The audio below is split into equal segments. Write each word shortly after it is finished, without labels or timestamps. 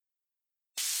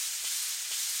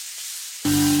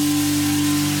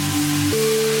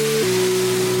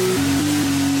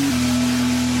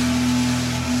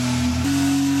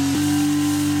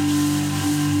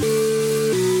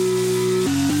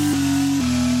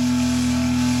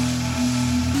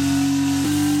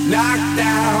knock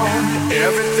down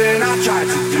everything I tried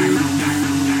to do.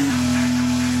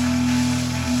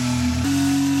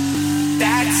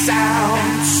 That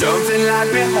sound, something like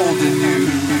me holding you.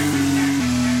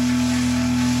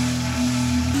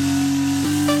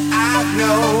 I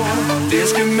know this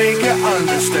can make you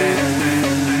understand.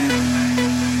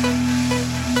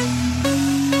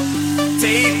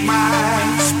 Take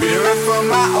my spirit from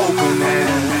my open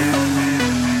hand.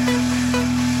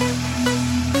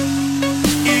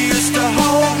 You used to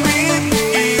hold me,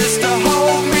 you used to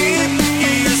hold me,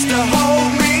 you used to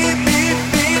hold me, beep,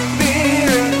 beep,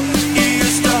 beep. You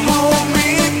used to hold me,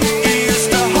 you used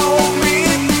to hold me,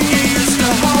 you used to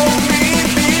hold me,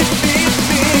 beep, beep,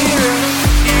 beep.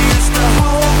 You used to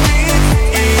hold me,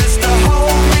 you used to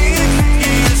hold me,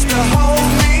 you used to hold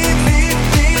me, beep,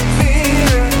 beep,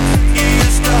 beep. You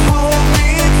used to hold me,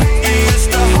 you used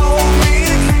to hold me,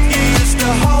 you used to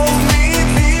hold me,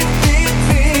 beep, beep,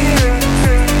 beep.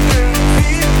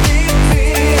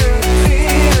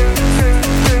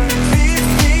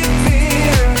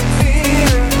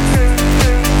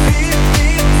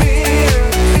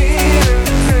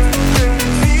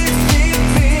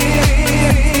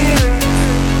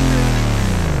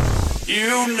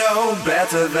 You know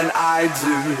better than I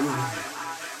do.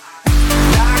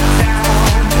 Knock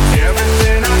down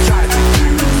everything I tried to do.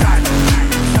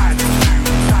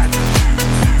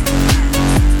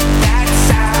 That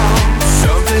sound,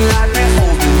 something like me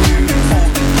holding you.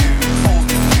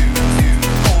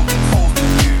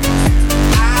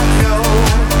 I know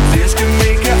this can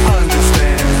make you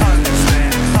understand.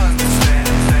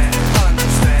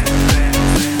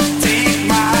 Take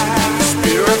my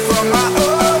spirit from my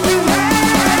open hand.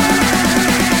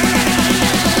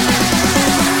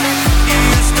 You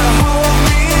used to hold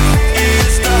me, you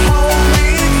used to hold me,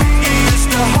 you used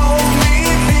to hold me,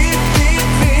 beep, beep,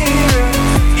 beep.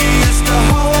 You used to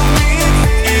hold me,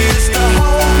 you used to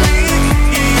hold me,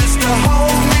 you used to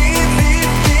hold me,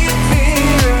 beep, beep,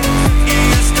 beep. You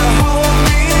used to hold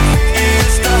me, you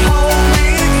used to hold me,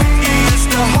 you used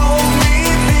to hold me,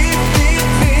 beep, beep,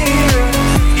 beep.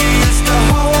 You used to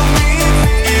hold me,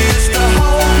 you used to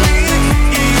hold me,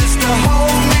 you used to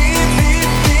hold me,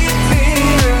 beep, beep,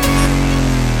 beep.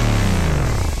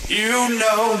 You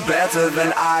know better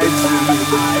than I do.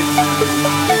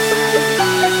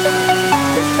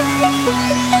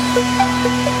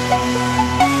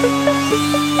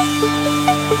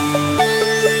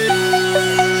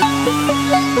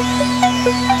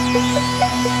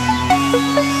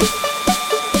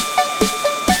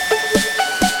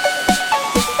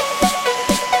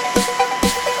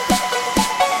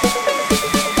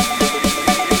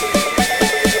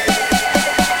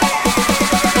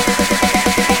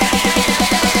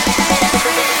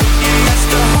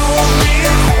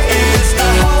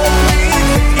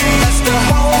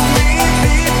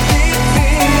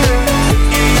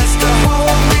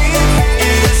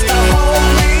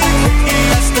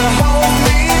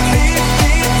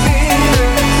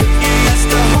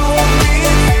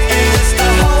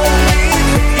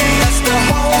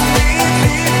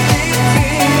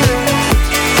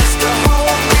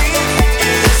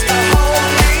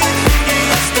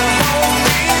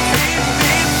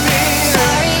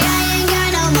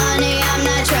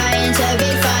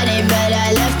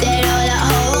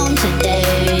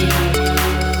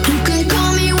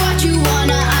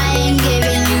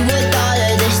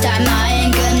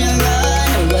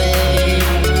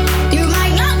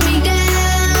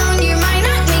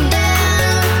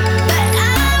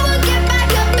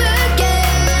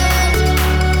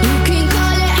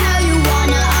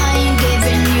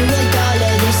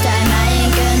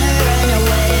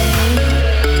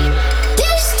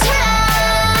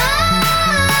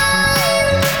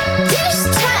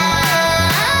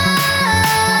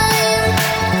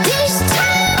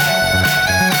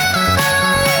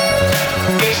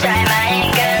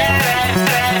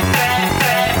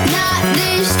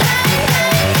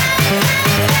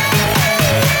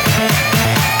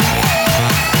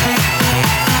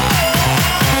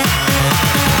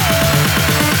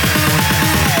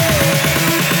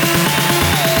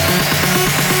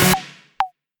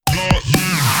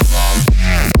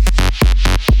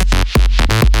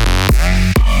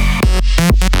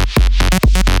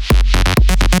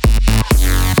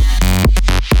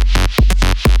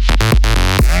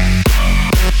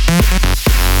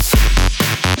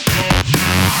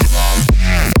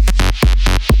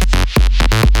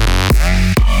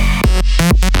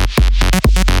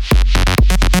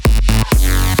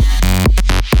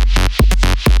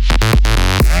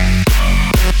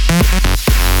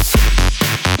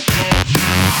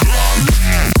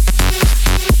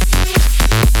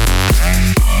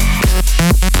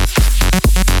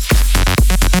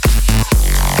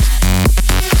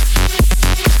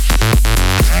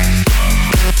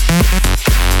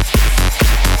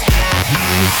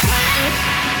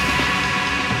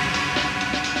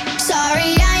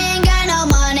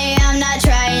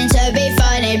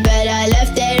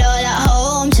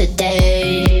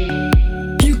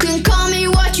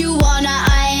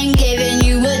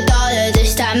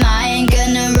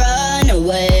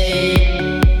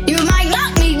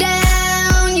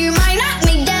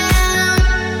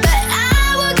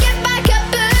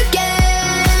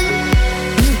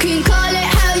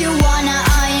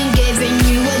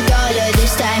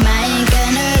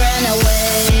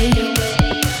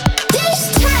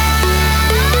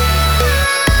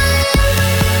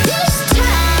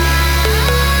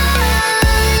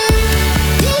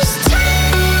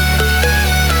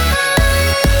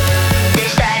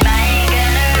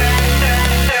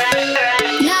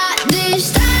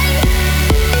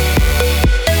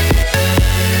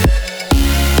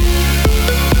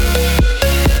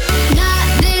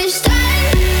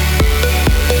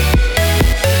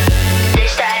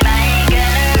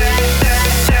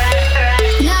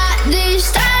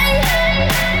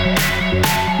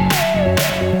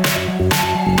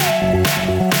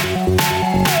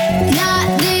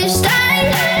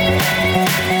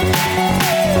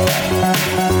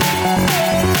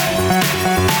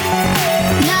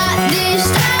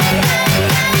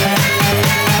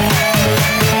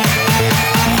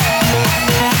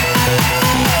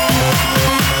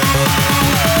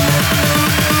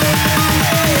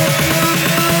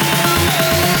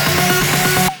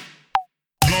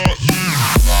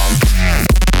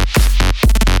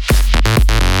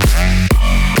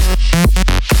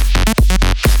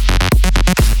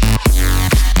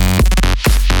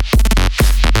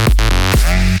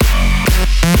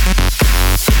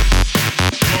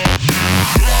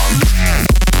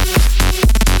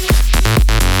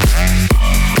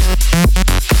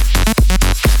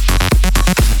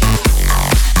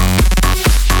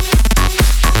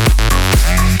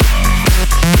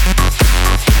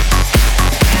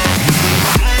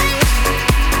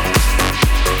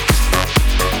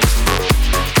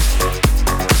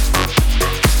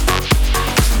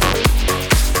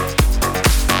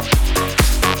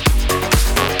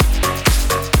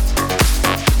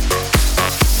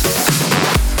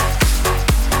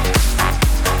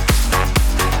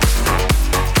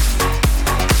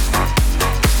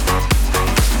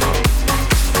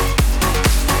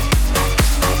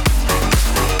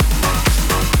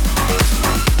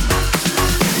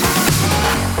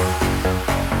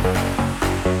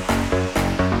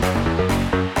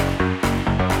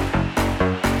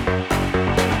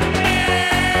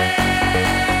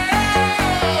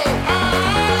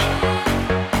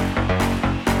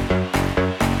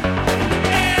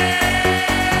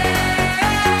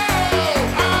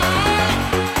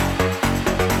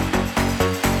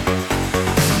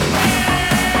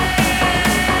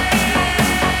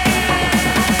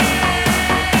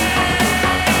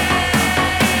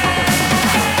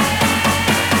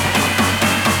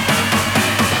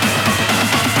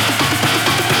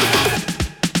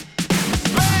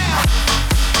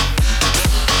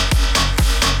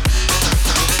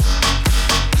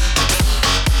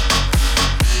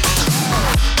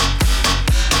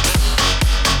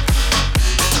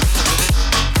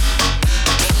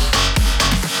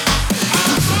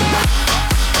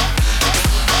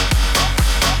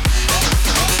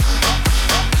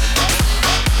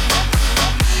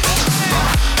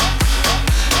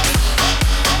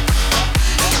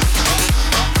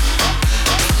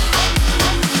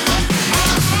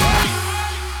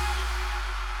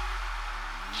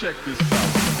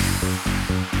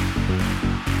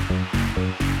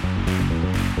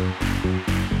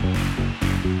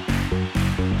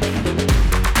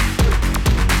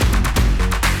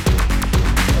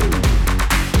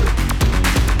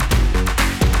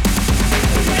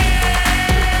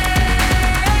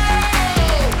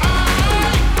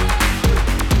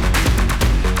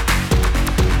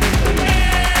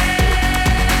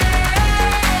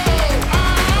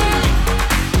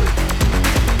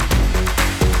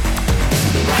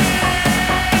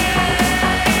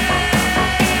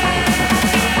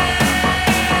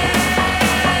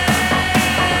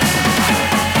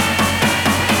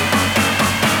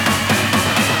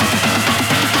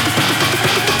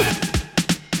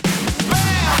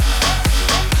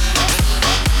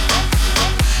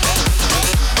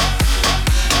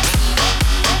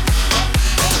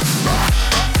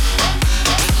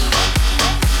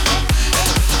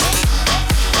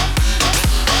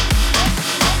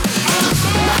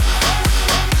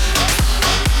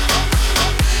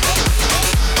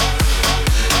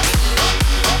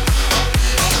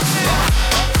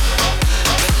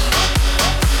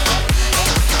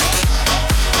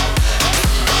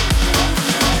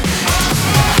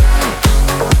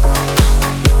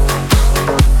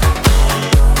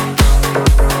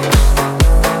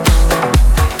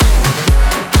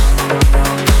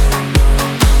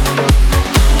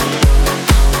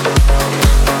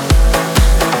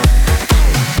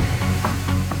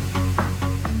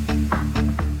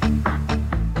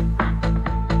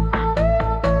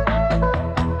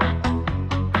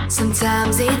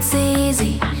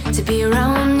 easy to be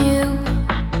around you.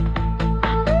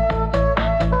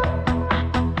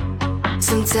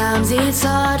 Sometimes it's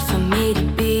hard for me to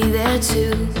be there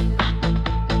too.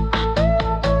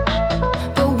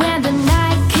 But when the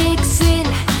night kicks in,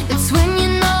 it's when you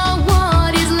know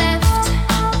what is left.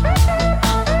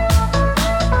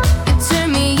 You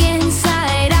turn me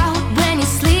inside out when you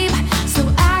sleep, so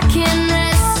I can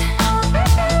rest.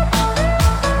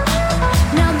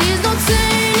 Now there's no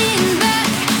turning back,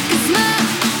 'cause my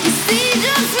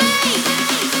decision's made.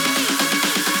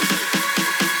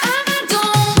 I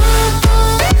don't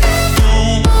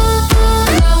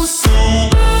close.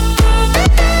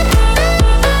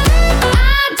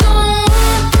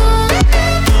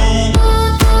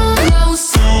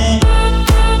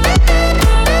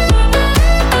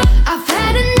 I've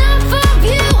had enough of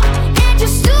you and your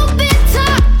stupid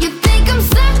talk. You think I'm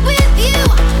stuck with you,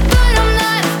 but I'm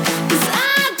not. 'Cause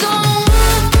I don't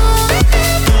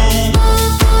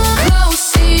close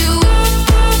to you.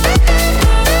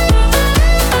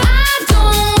 I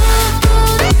don't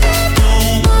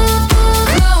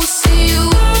close to you.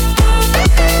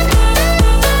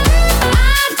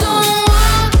 I don't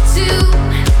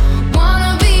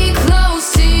wanna be close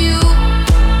to you.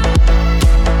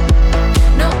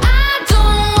 No, I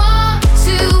don't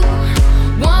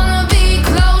wanna be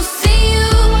close to you.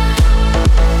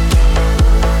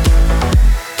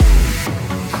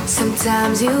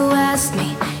 Sometimes you ask me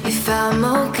if I'm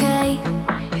okay,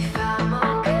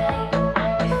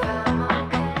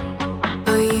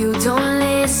 but you don't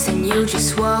listen, you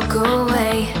just walk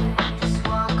away.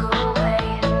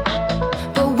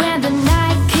 But when the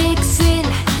night kicks in,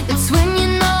 it's when you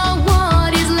know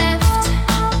what is left.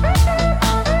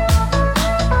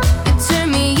 You turn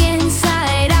me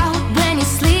inside out when you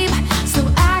sleep, so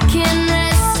I can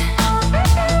rest.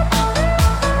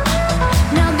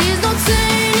 Now there's no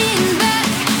turning back,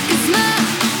 'cause my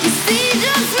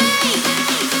decision's made.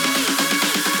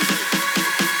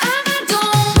 I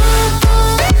don't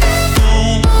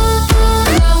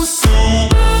close.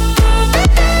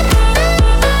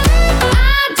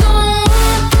 I don't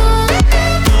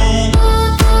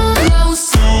close.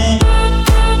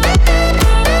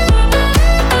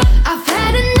 I've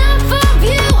had enough of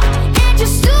you and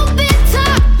your stupid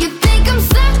talk. You think I'm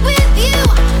stuck with you,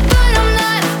 but I'm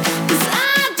not. 'Cause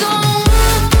I don't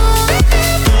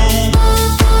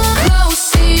close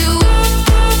to you.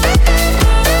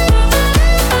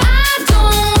 I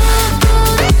don't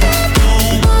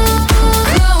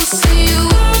close to you.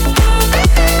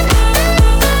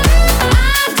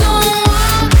 I don't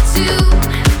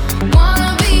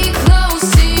wanna be close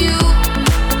to you.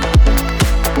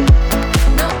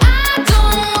 No, I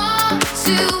don't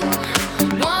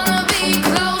wanna be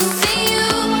close to you.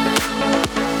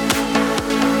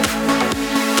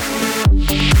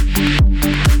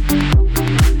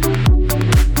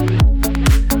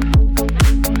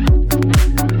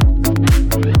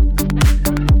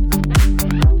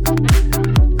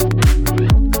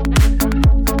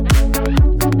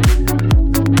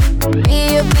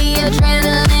 Feel the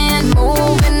adrenaline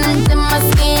moving into my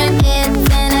skin. It's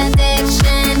an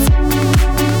addiction.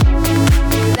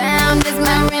 Sound is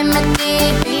my remedy,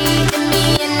 feeding me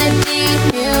energy.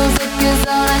 Music is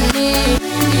all I need.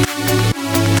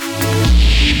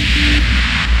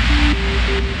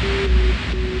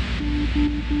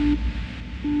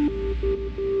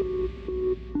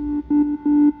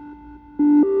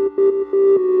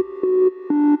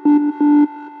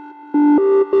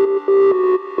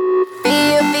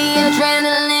 Feel the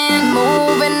adrenaline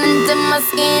moving into my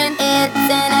skin. It's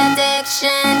an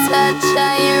addiction, touch a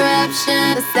eruption.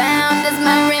 The sound is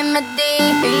my remedy,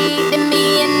 feeding me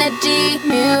energy.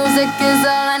 Music is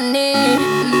all I need.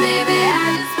 Baby, I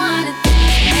just wanna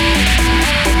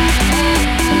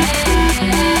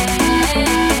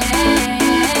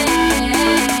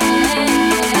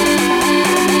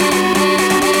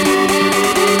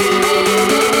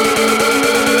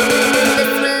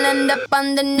this will end up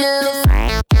on the news.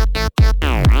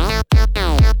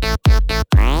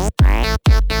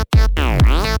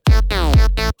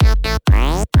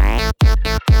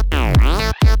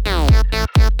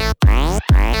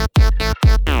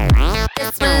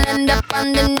 This will end up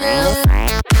on the news.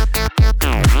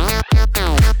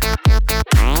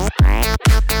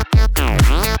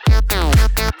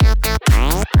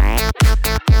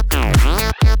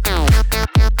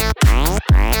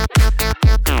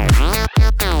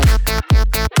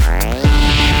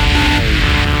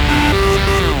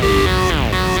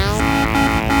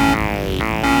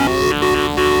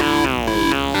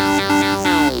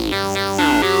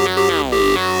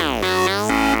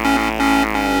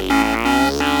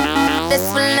 This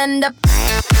will end up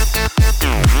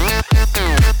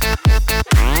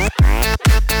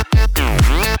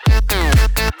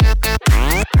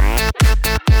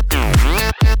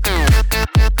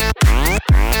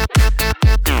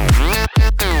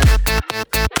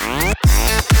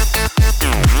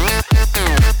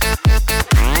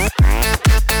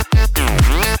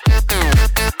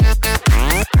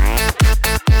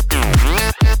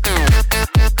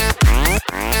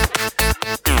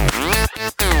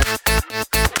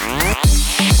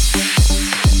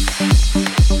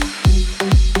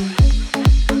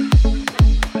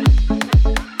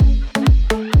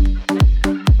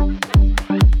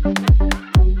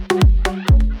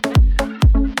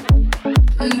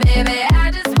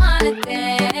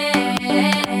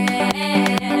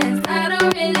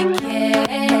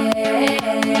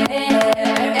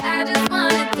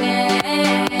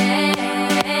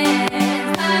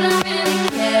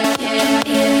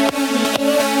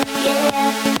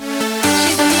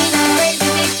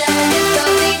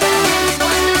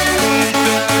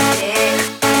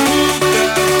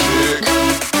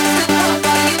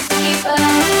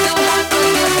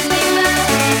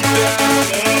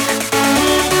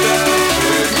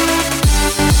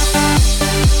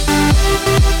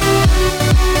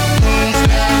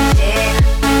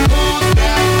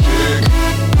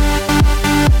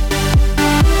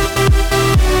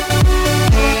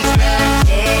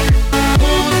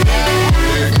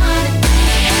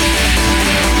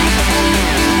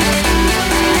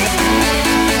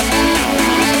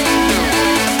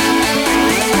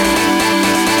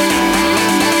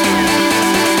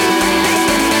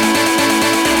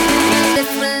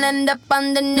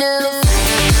on the news.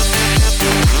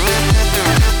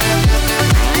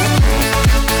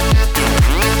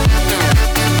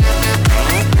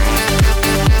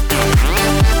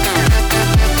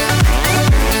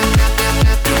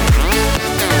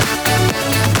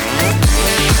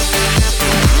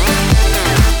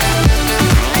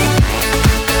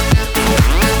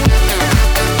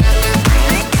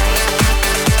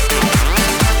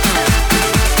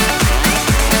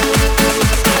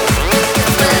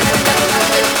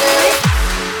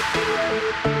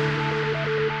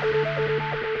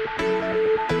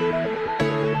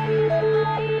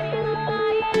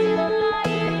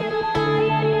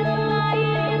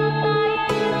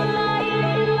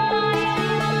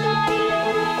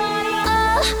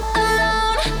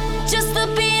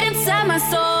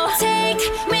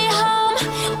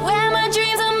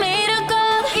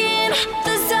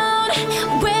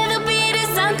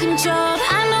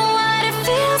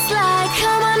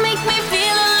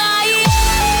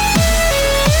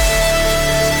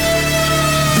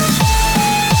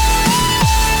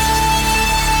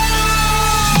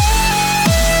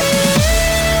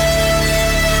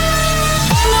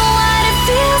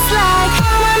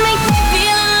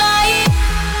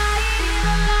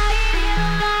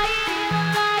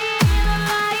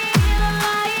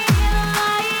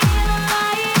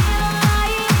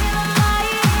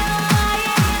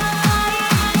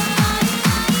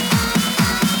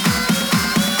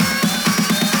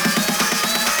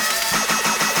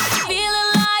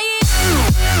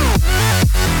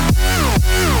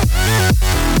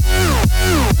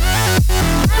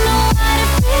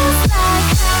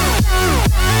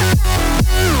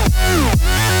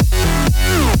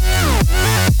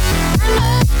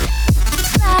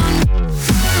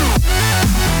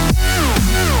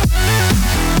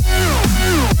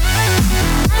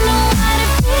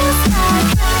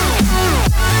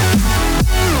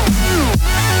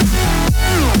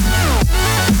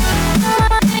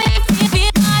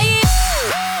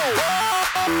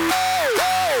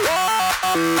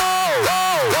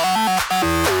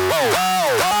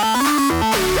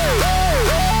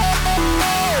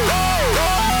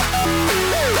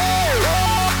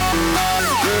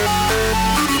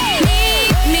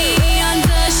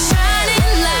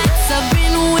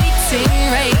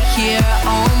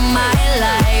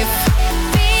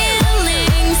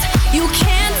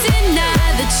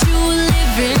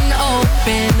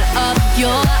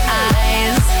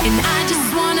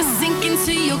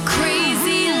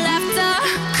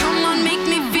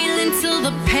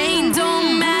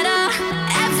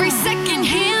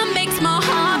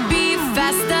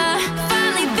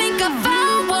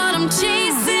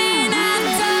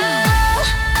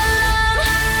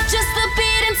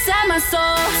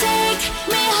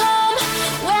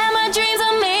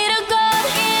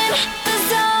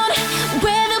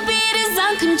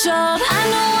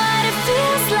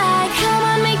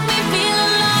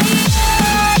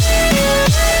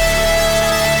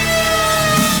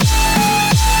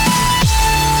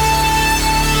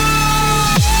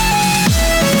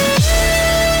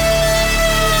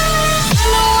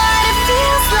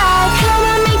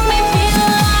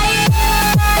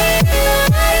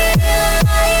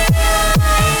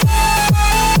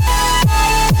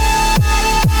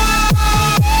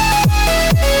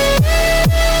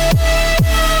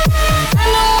 I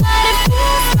know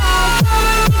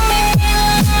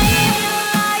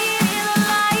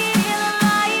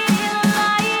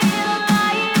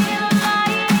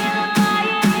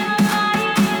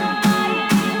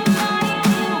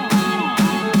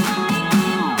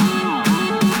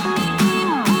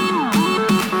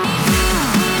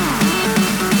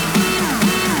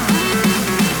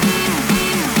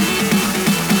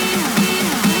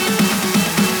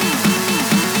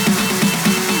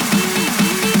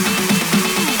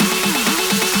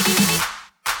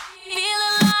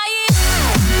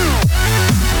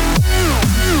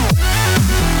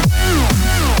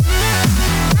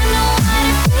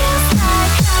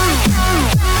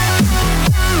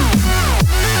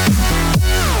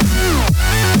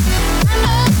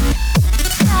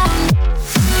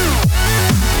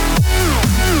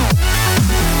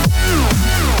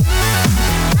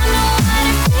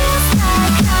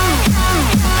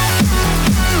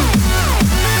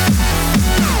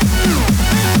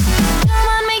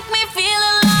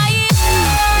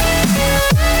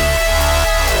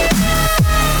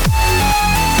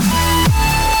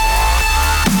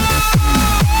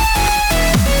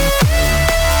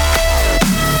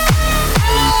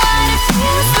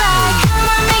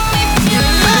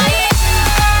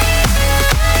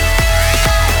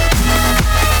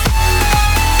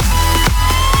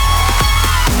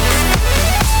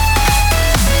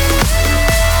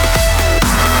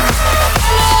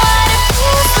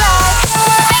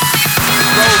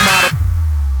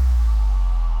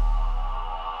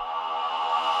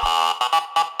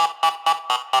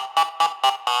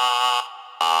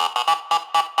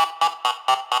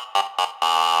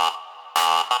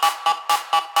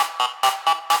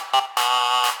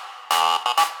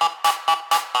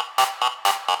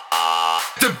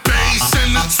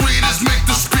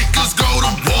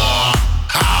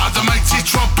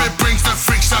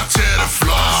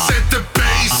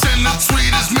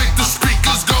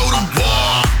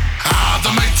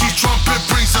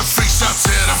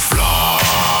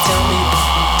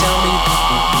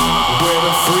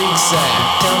freaks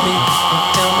at? Tell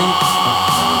me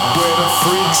where the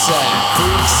freaks at?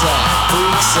 Freaks at,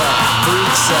 freaks at,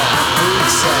 freaks at,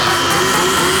 freaks at.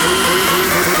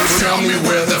 Tell me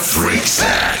where the freaks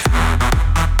at?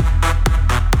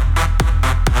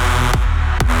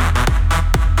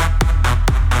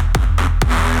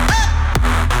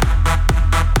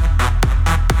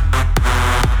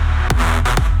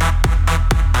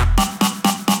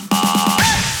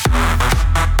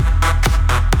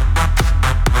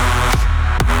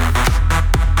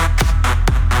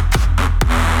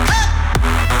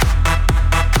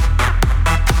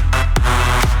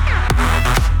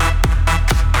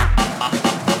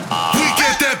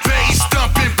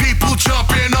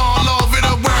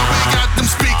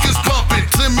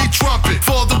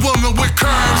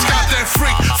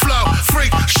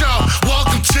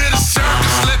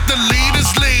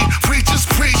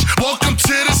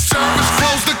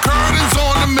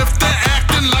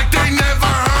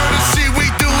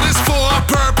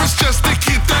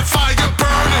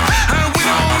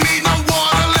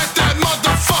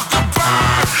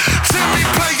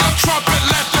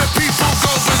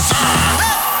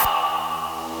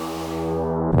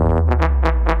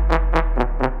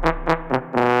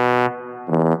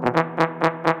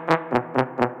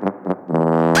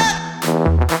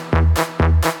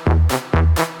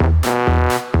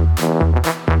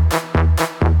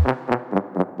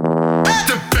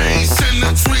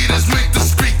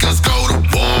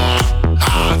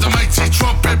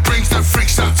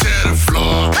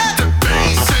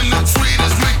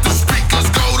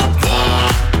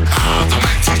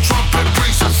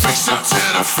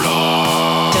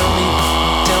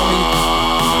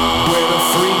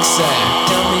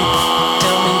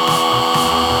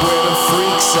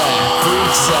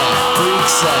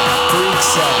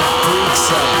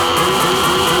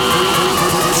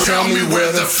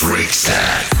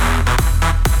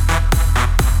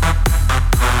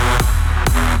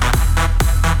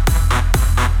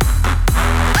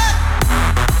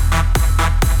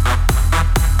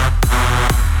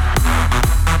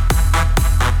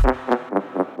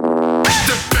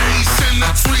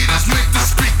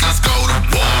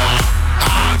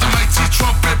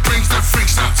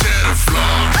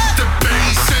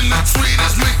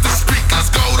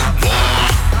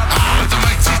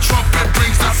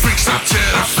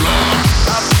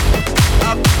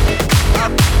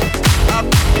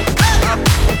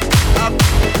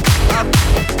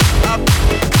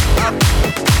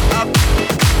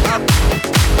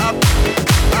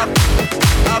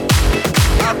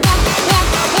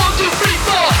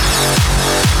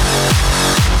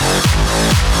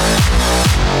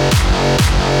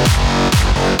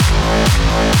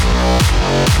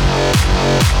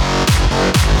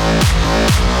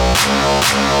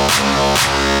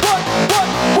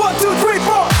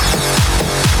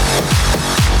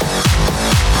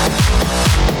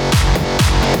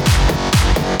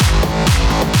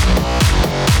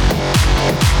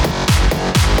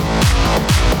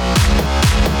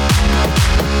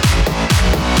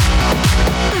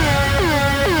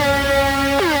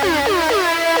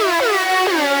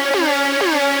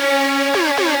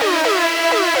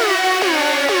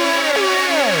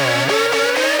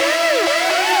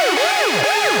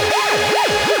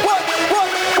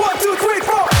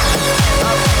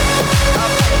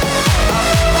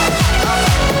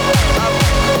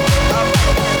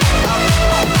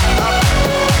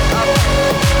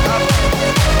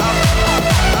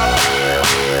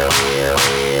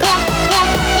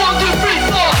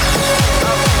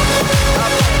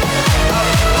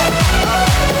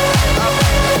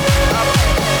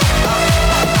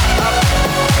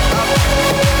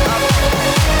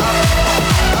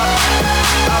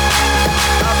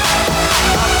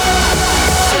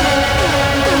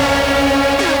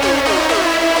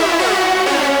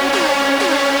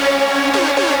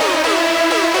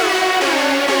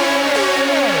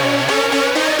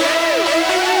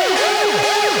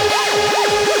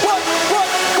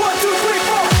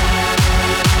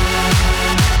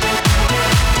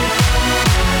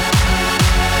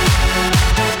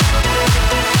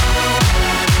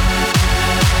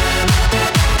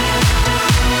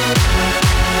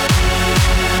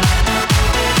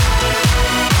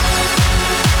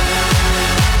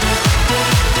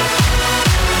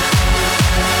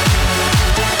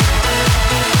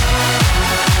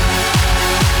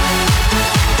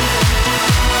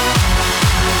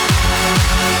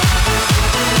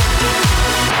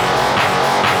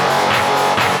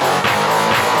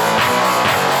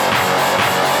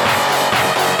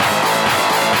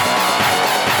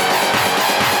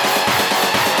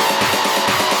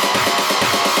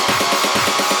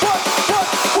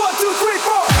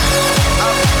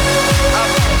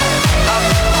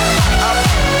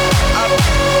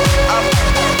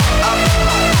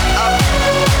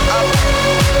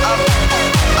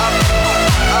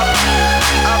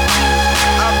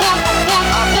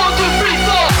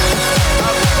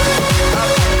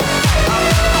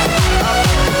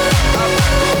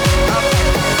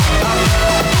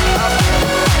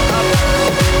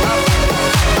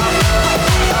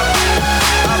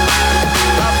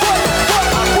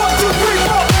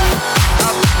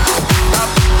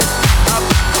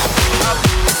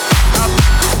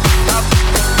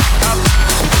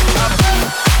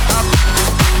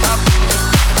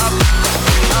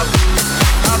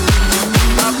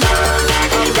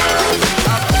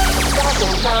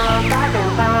 Back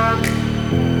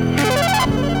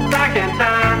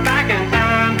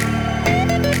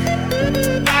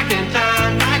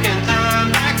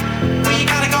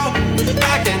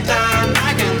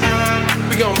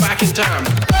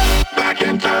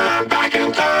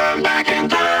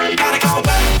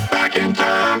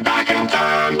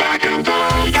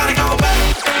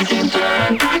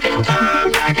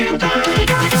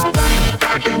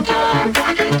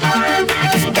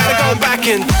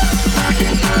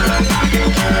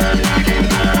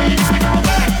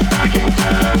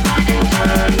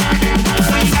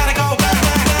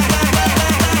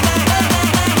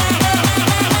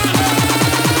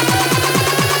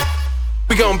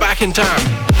in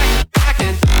time.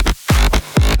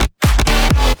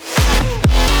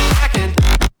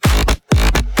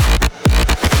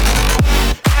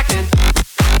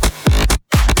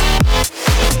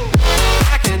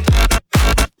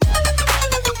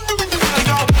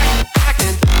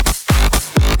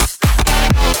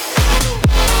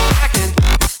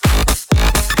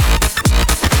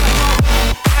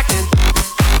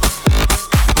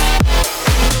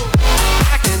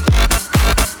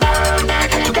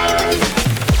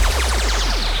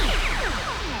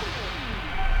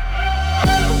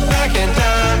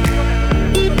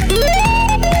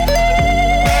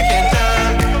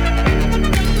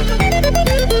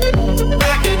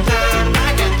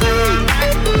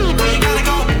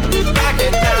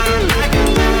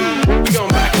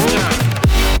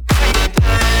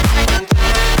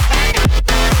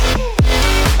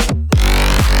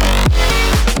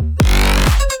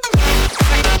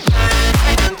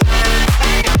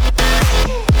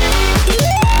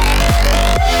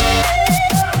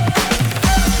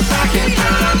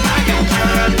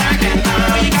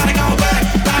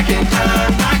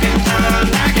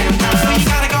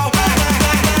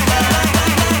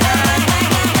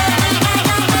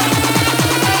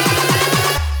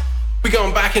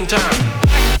 Back in time.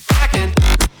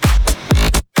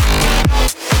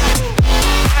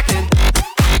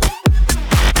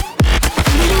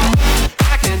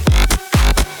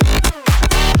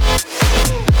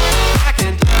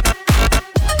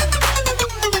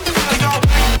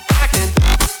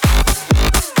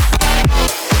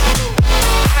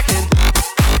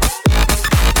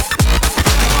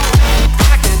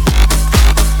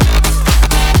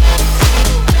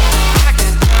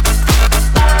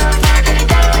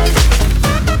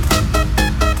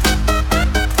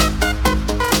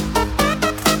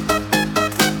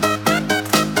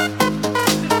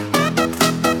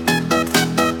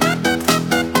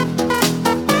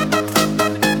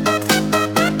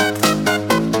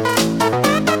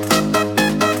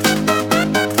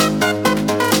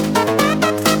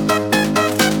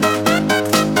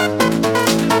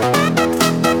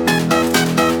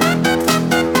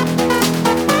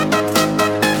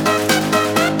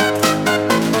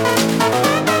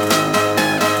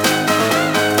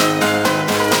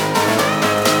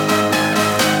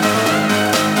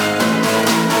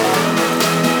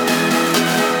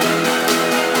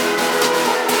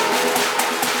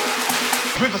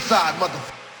 Riverside,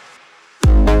 motherfucker.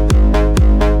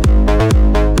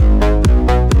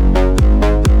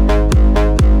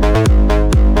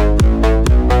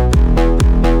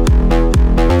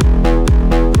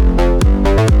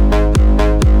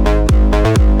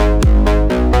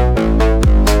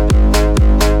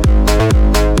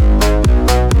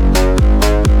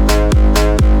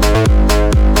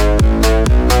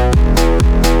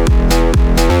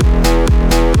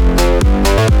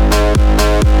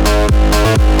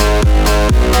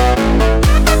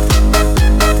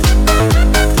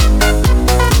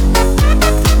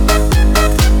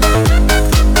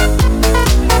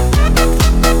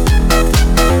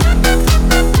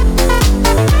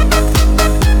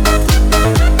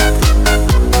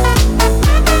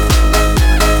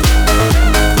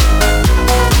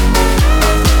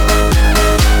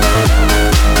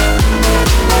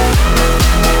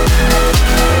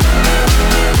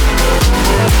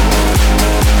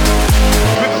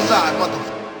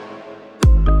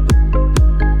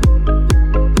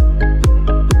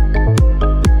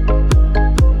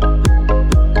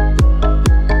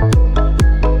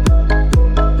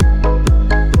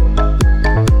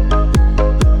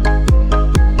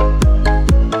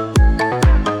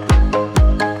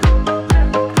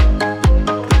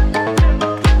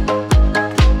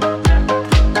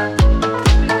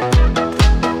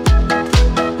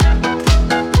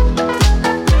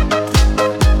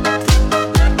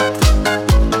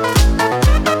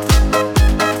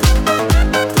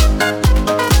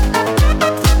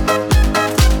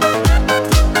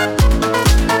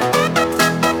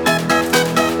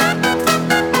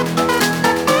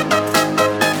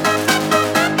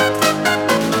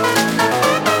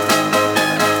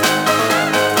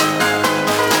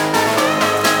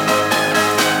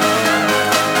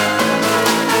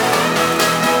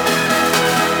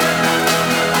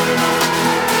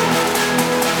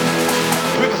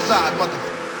 Riverside,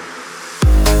 motherfucker.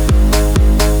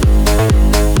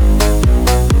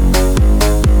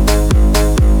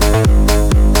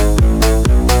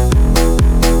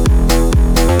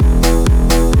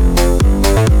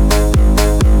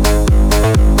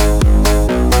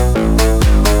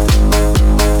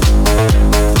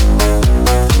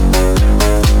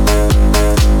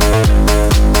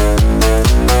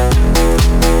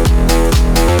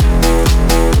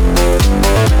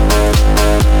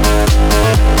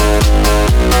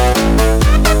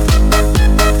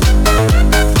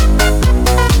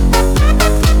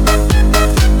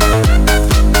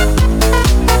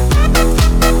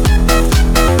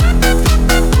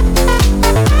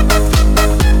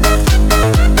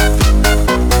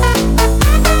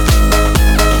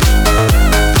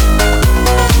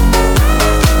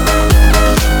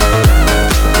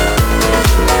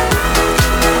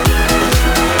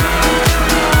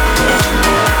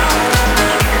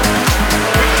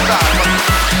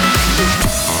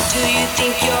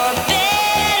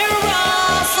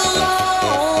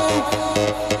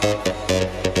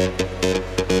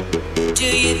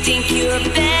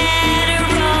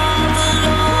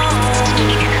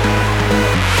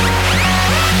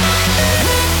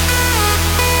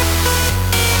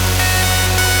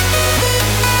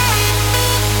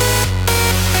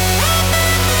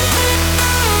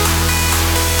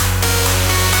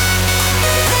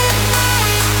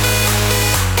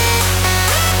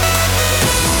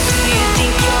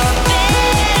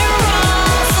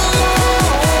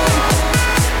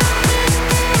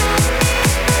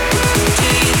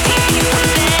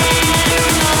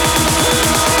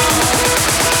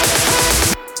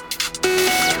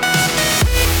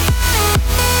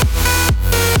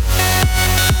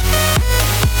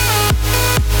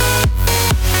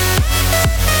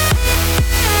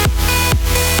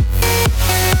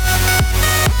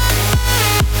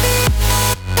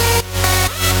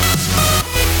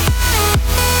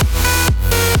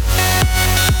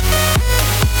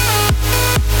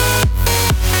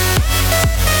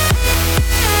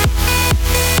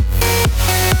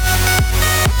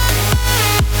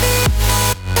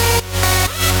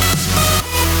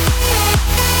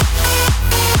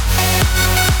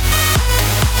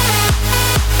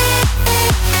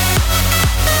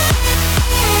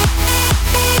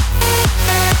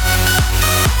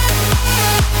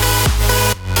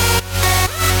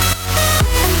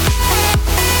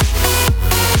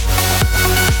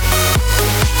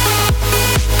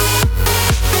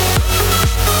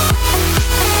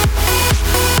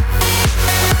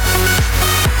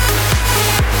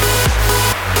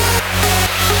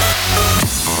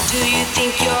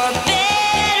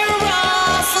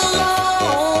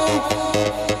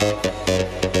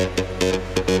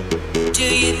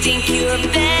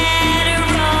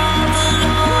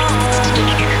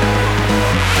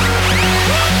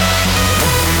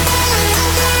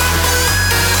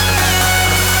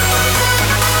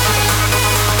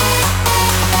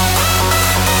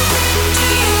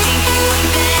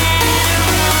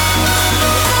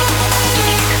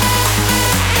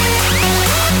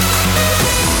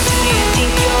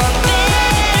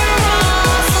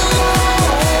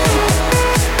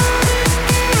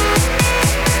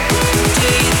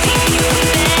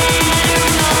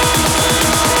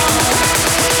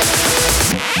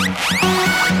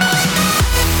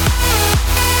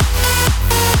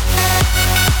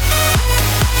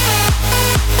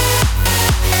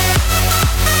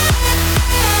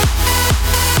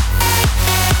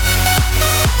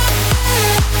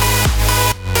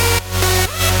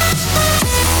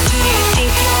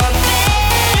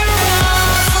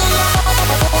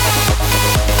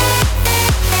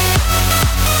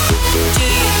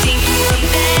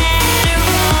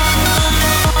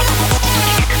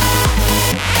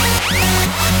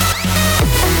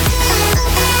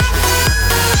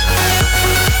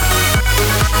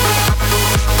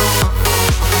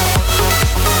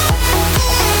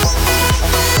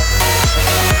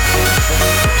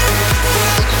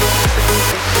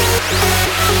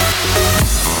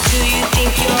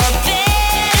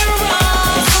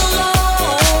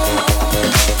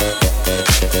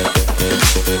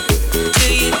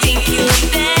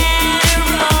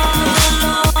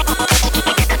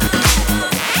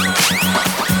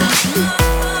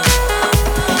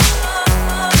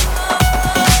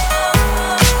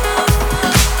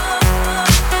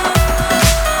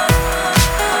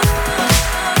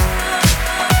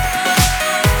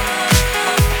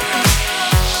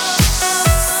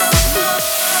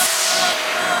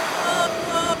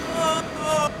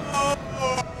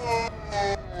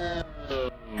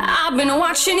 I've been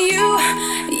watching you,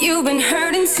 you've been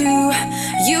hurting too.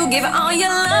 You give all your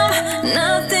love,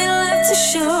 nothing left to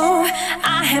show.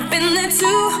 have been there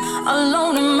too,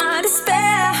 alone in my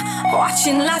despair,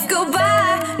 watching life go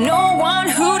by, no one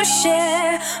who to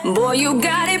share. Boy, you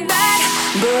got it bad,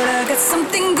 but I got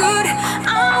something good.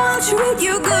 I will treat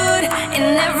you good in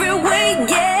every way,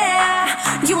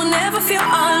 yeah. You will never feel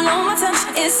alone, my touch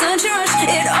is such a rush,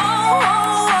 it all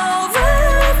overflows.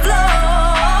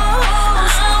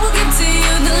 I will give to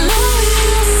you the love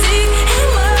you seek and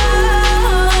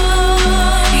more.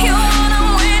 You're what I'm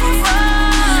waiting for.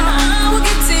 I will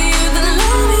give to you the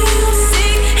love you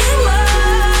seek and more.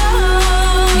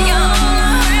 You're all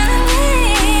I really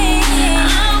need.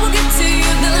 I will give to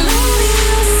you the love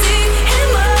you seek and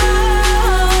more.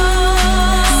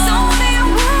 So what are you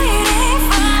waiting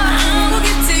for? I will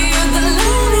give to you the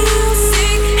love you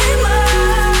seek and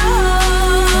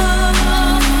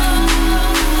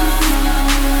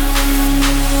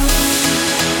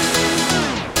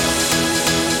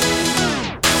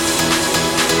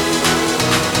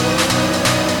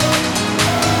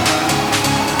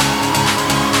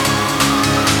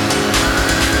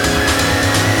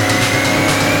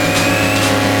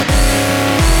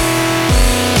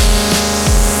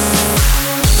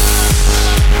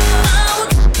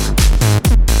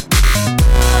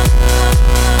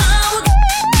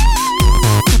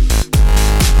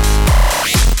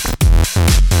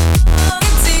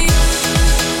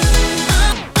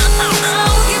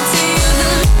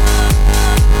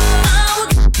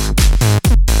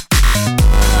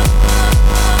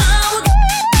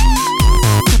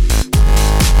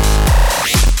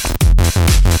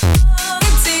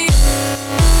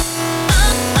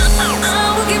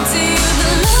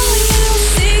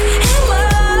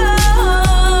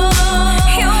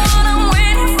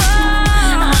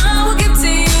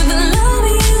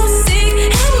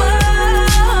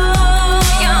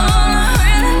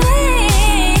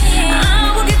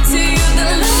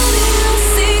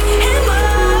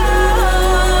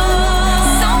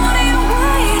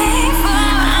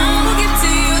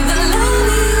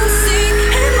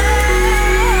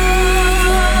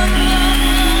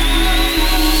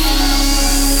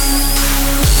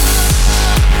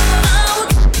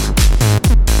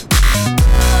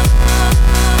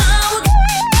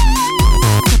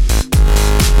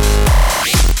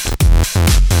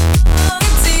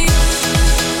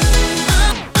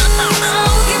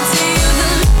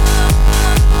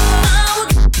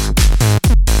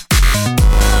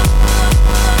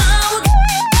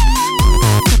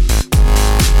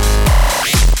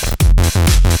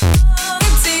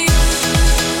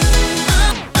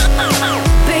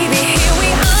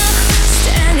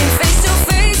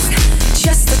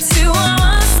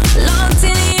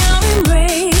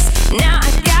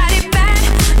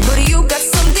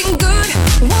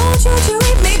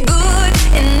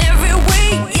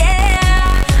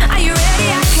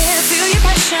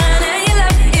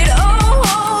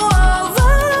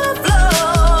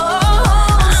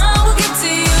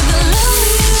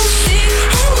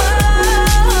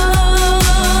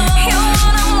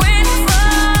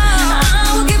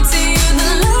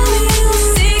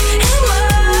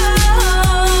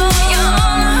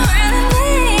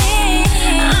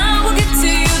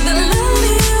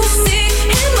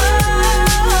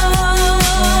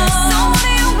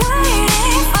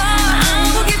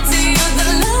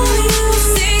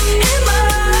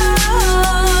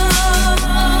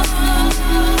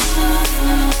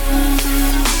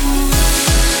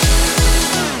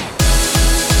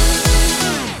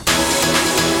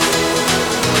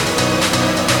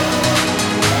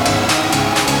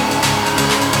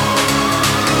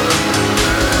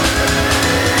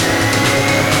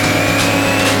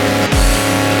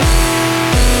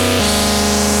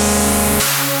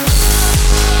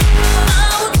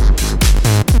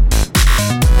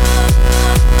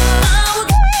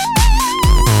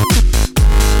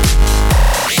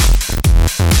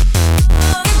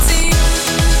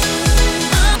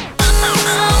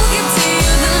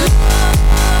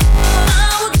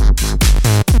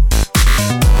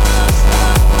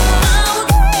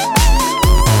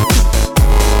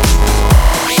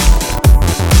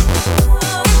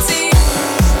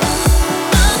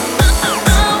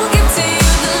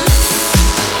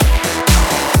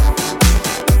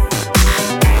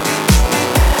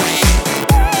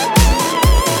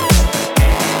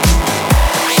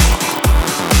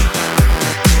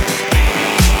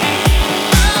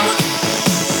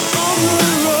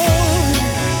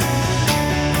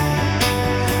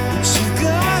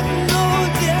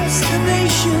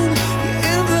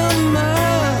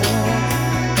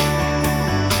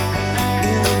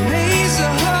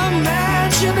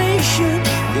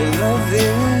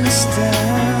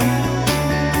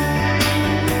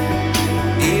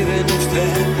Even if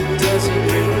that doesn't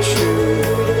ring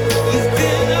true.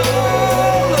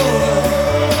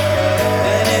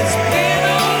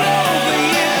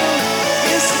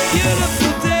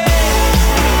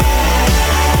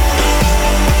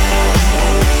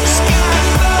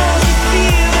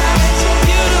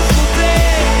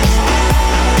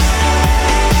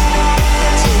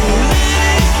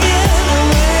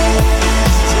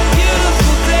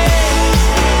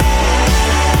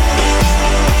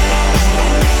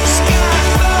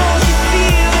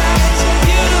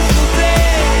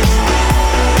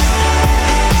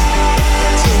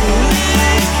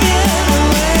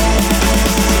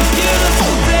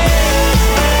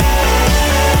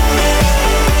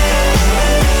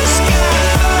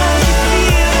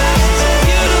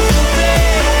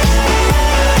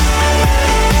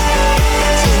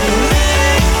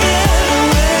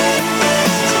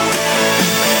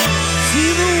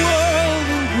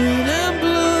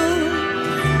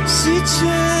 See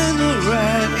China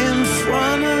right in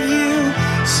front of you.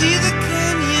 See the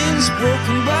canyons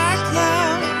broken by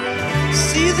cloud.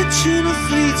 See the tuna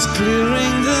fleets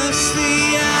clearing the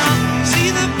sea out.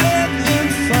 See the bedlam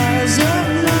fires of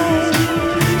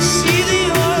night. See the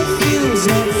oil fields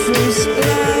at first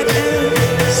light.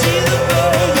 And see the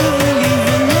burger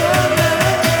leaving the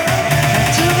night.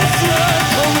 After the flood,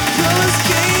 all the colors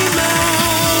came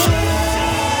out.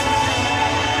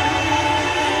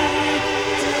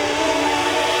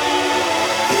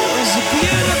 It was a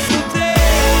beautiful